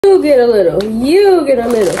You get a little. You get a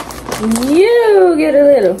little. You get a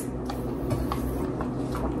little.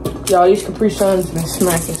 Y'all, these Capri Suns been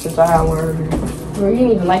smacking since I had one. Bro, you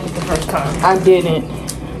didn't even like it the first time. I didn't.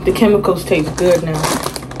 The chemicals taste good now.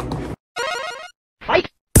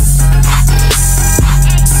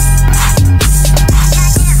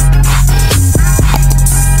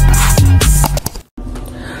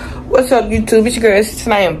 What's up, YouTube? It's your girl,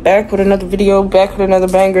 and I am back with another video, back with another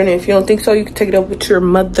banger. And if you don't think so, you can take it up with your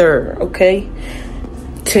mother, okay?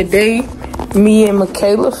 Today, me and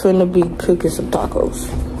Michaela finna be cooking some tacos.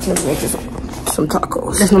 Let's make some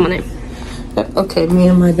tacos. That's not my name. Okay, me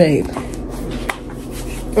and my babe.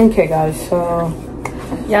 Okay, guys, so...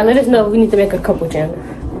 Y'all let us know if we need to make a couple channels.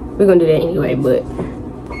 We're gonna do that anyway, but...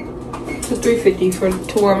 It's $3.50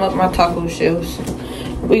 to warm up my taco shells.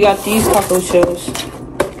 We got these taco shells.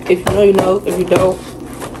 If you know, you know. If you don't,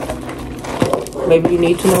 maybe you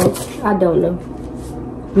need to know. I don't know.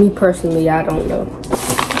 Me personally, I don't know.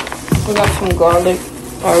 We got some garlic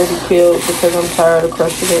already peeled because I'm tired of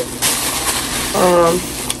crushing it.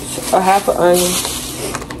 A half an onion,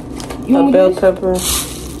 a bell pepper,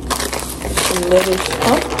 some lettuce.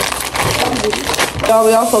 Y'all,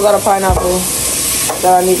 we also got a pineapple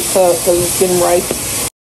that I need to cut because it's getting ripe.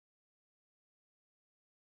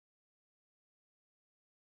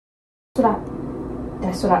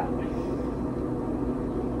 That's what I...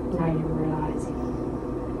 Now you realize it.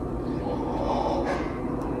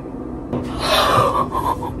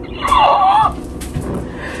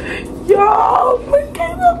 Yo,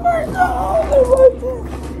 Michaela first.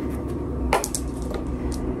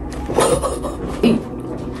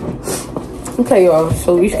 Okay, y'all.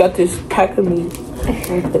 So we just got this pack of meat.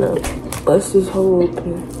 I'm gonna bust this hole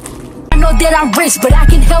open. I know that I'm rich, but I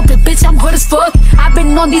can help it, bitch, I'm good as fuck. I've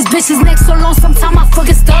been on these bitches next so long, sometimes I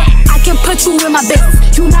fucking stuck. I can put you in my business,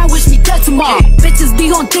 you might wish me dead tomorrow. Bitches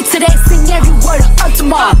be on dick today, sing every word up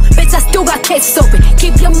tomorrow. Bitch, I still got cases open,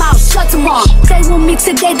 keep your mouth shut tomorrow. Play with me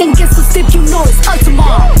today, then get some sleep, you know it's up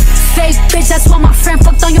tomorrow. Fake bitch, that's why my friend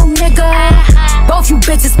fucked on your nigga. Both you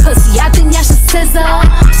bitches pussy, I think y'all should scissor.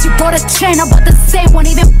 She bought a chain, I bought the same one,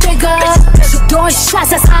 even bigger. She throwing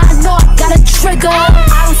shots, that's how I know I got a trigger.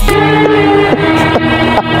 I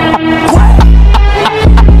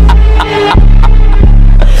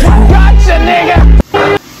Gotcha, nigga!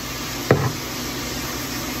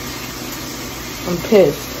 I'm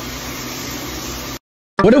pissed.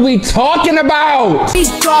 What are we talking about? These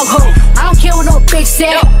dog hoe, I don't care what no bitch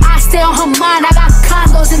say. I stay on her mind, I got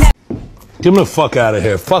condos in that. Get him the fuck out of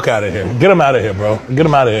here. Fuck out of here. Get him out of here, bro. Get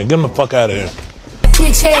him out of here. Get him the fuck out of here.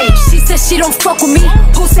 Bitch, hey, she said she don't fuck with me.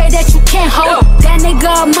 Who say that you can't hold? That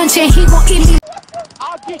nigga munching, he gon' eat me.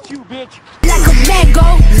 I'll get you, bitch. Like a mango,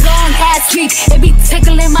 long ass week. It be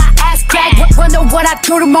tickling my ass crack. Wonder what I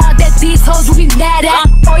do tomorrow that these hoes will be mad at.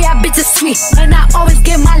 Oh yeah, bitches sweet, and I always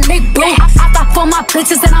get my lick boo. I thought for my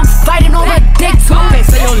bitches and I'm fighting over dick too. Can't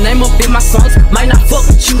say your name up in my songs, might not fuck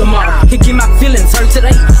with you tomorrow. Can get my feelings hurt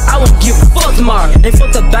today, I won't give a fuck tomorrow. Ain't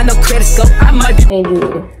fucked up by no credit score, I might be. Ain't do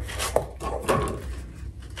it.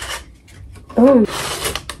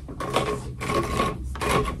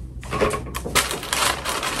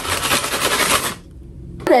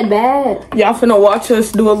 That bad. Y'all finna watch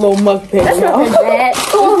us do a little mukbang. That's not that bad.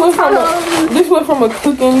 This went from a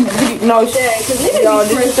cooking video. No, y'all,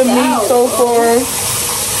 this is the meat so far.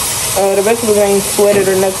 The vegetables ain't sweated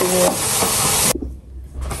or nothing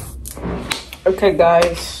yet. Okay,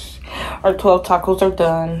 guys, our 12 tacos are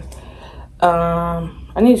done.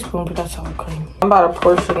 I need a spoon for that sour cream. I'm about to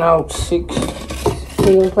portion out 6.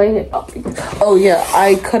 You gonna play it? Oh yeah,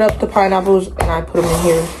 I cut up the pineapples and I put them in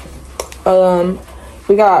here.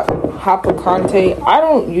 We got hot picante. I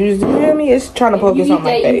don't use it, you hear me? It's trying to focus on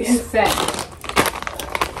my face.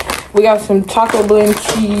 We got some taco blend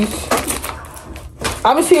cheese.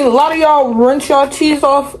 I've been seeing a lot of y'all rinse y'all cheese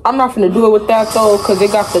off. I'm not gonna do it with that though, cause they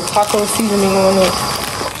got the taco seasoning on it.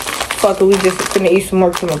 Fuck it, we just gonna eat some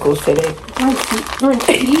more chemicals today.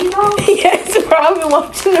 Yes, bro, I've been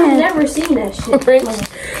watching them. I've never seen that shit.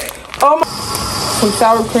 Oh my. Some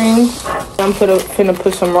sour cream. I'm finna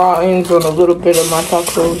put some raw onions on a little bit of my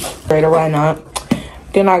tacos. Right, or why not?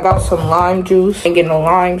 Then I got some lime juice. And getting the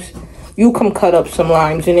limes. You come cut up some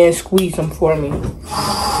limes and then squeeze them for me.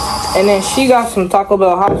 And then she got some Taco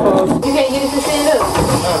Bell hot sauce. You can't get it to stand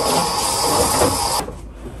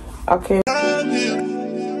up. Okay.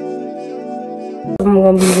 I'm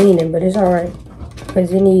gonna be leaning, but it's alright.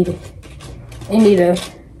 Cause it need a...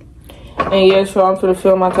 And yeah, so I'm gonna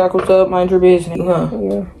fill my tacos up, mind your business.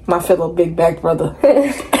 Yeah. My fellow big back brother.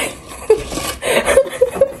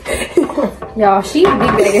 Y'all, she big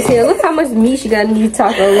bag as hell. Look how much meat she got in these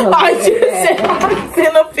tacos. I just said I'm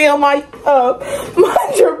finna feel my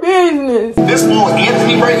mind your business. This fool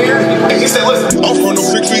Anthony right here, and he said, listen, I'm from the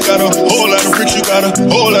bricks, we got a whole lot of bricks, you got a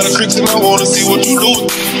whole lot of tricks, and I wanna see what you do.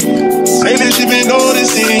 Lately she been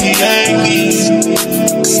noticing he ain't me.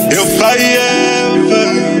 If I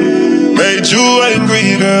ever made you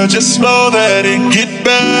angry, girl, just know that it get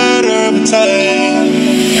better with time.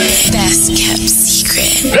 Best kept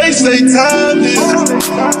secret. They say time is,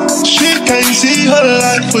 she can't see her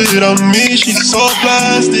life without me, she's so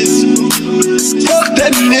blasted. Fuck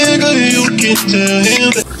that nigga, you can tell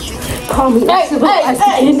him that. Call me uncivilized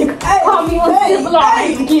again, nigga. Call me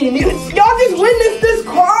uncivilized again, nigga. Y'all just witnessed this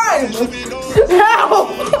crime. How?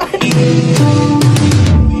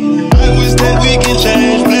 I wish that we can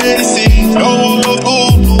change fantasy. Don't want no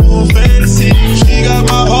boo-boo fantasy. She got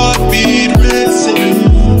my heartbeat racing.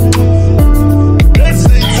 They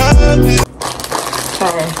say time is.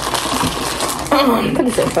 Sorry. Put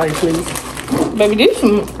this outside, please. Baby, this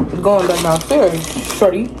is going back downstairs.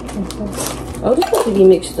 Shorty. Oh, this has to be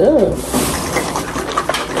mixed up.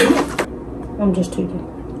 I'm just tweaking.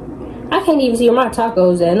 I can't even see where my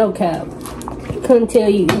tacos at. No cap. Couldn't tell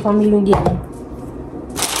you if I'm even getting them.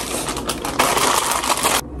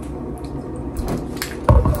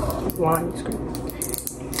 Line screw.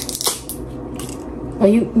 Are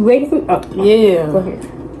you ready for me? Oh, Yeah. go ahead.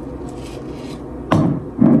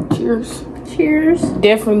 Cheers. Cheers.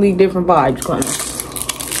 Definitely different vibes, Glenn.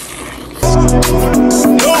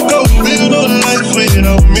 Don't go live no life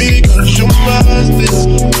without me, cause you my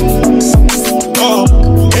business.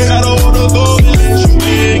 And I don't wanna go unless you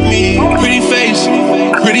make me. Pretty face,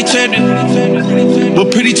 pretty tender,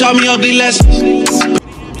 but pretty taught me ugly lessons.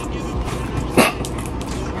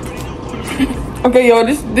 Okay, yo,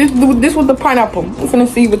 this with the pineapple. I'm finna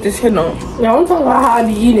see what this hitting on. Now I'm talking about how I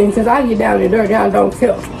be eating since I get down and dirty. I don't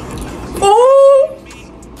care. Ooh!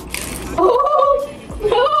 Oh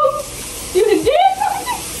no! You did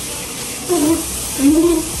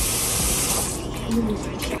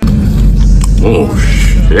Oh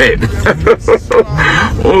shit.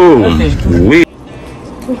 Oh, we.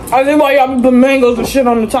 I think why y'all be putting mangoes and shit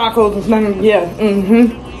on the tacos and stuff. Yeah,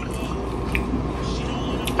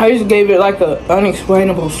 I just gave it like a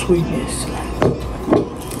unexplainable sweetness.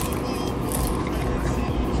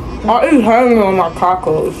 I is hanging on my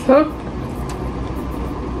tacos. Huh?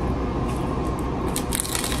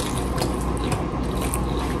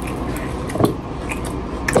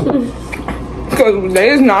 Because they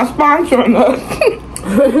is not sponsoring us.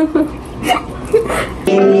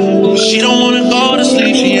 She don't wanna go to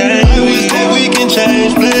sleep, she ain't. I wish that we can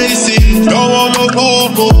change places. Don't want no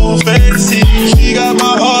boo-boo fantasy. She got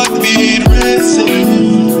my heartbeat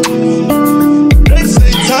racing. They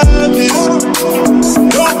say time is.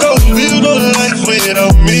 Don't go live no life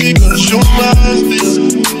without me, cause you my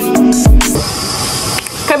business.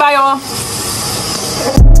 Okay, bye y'all.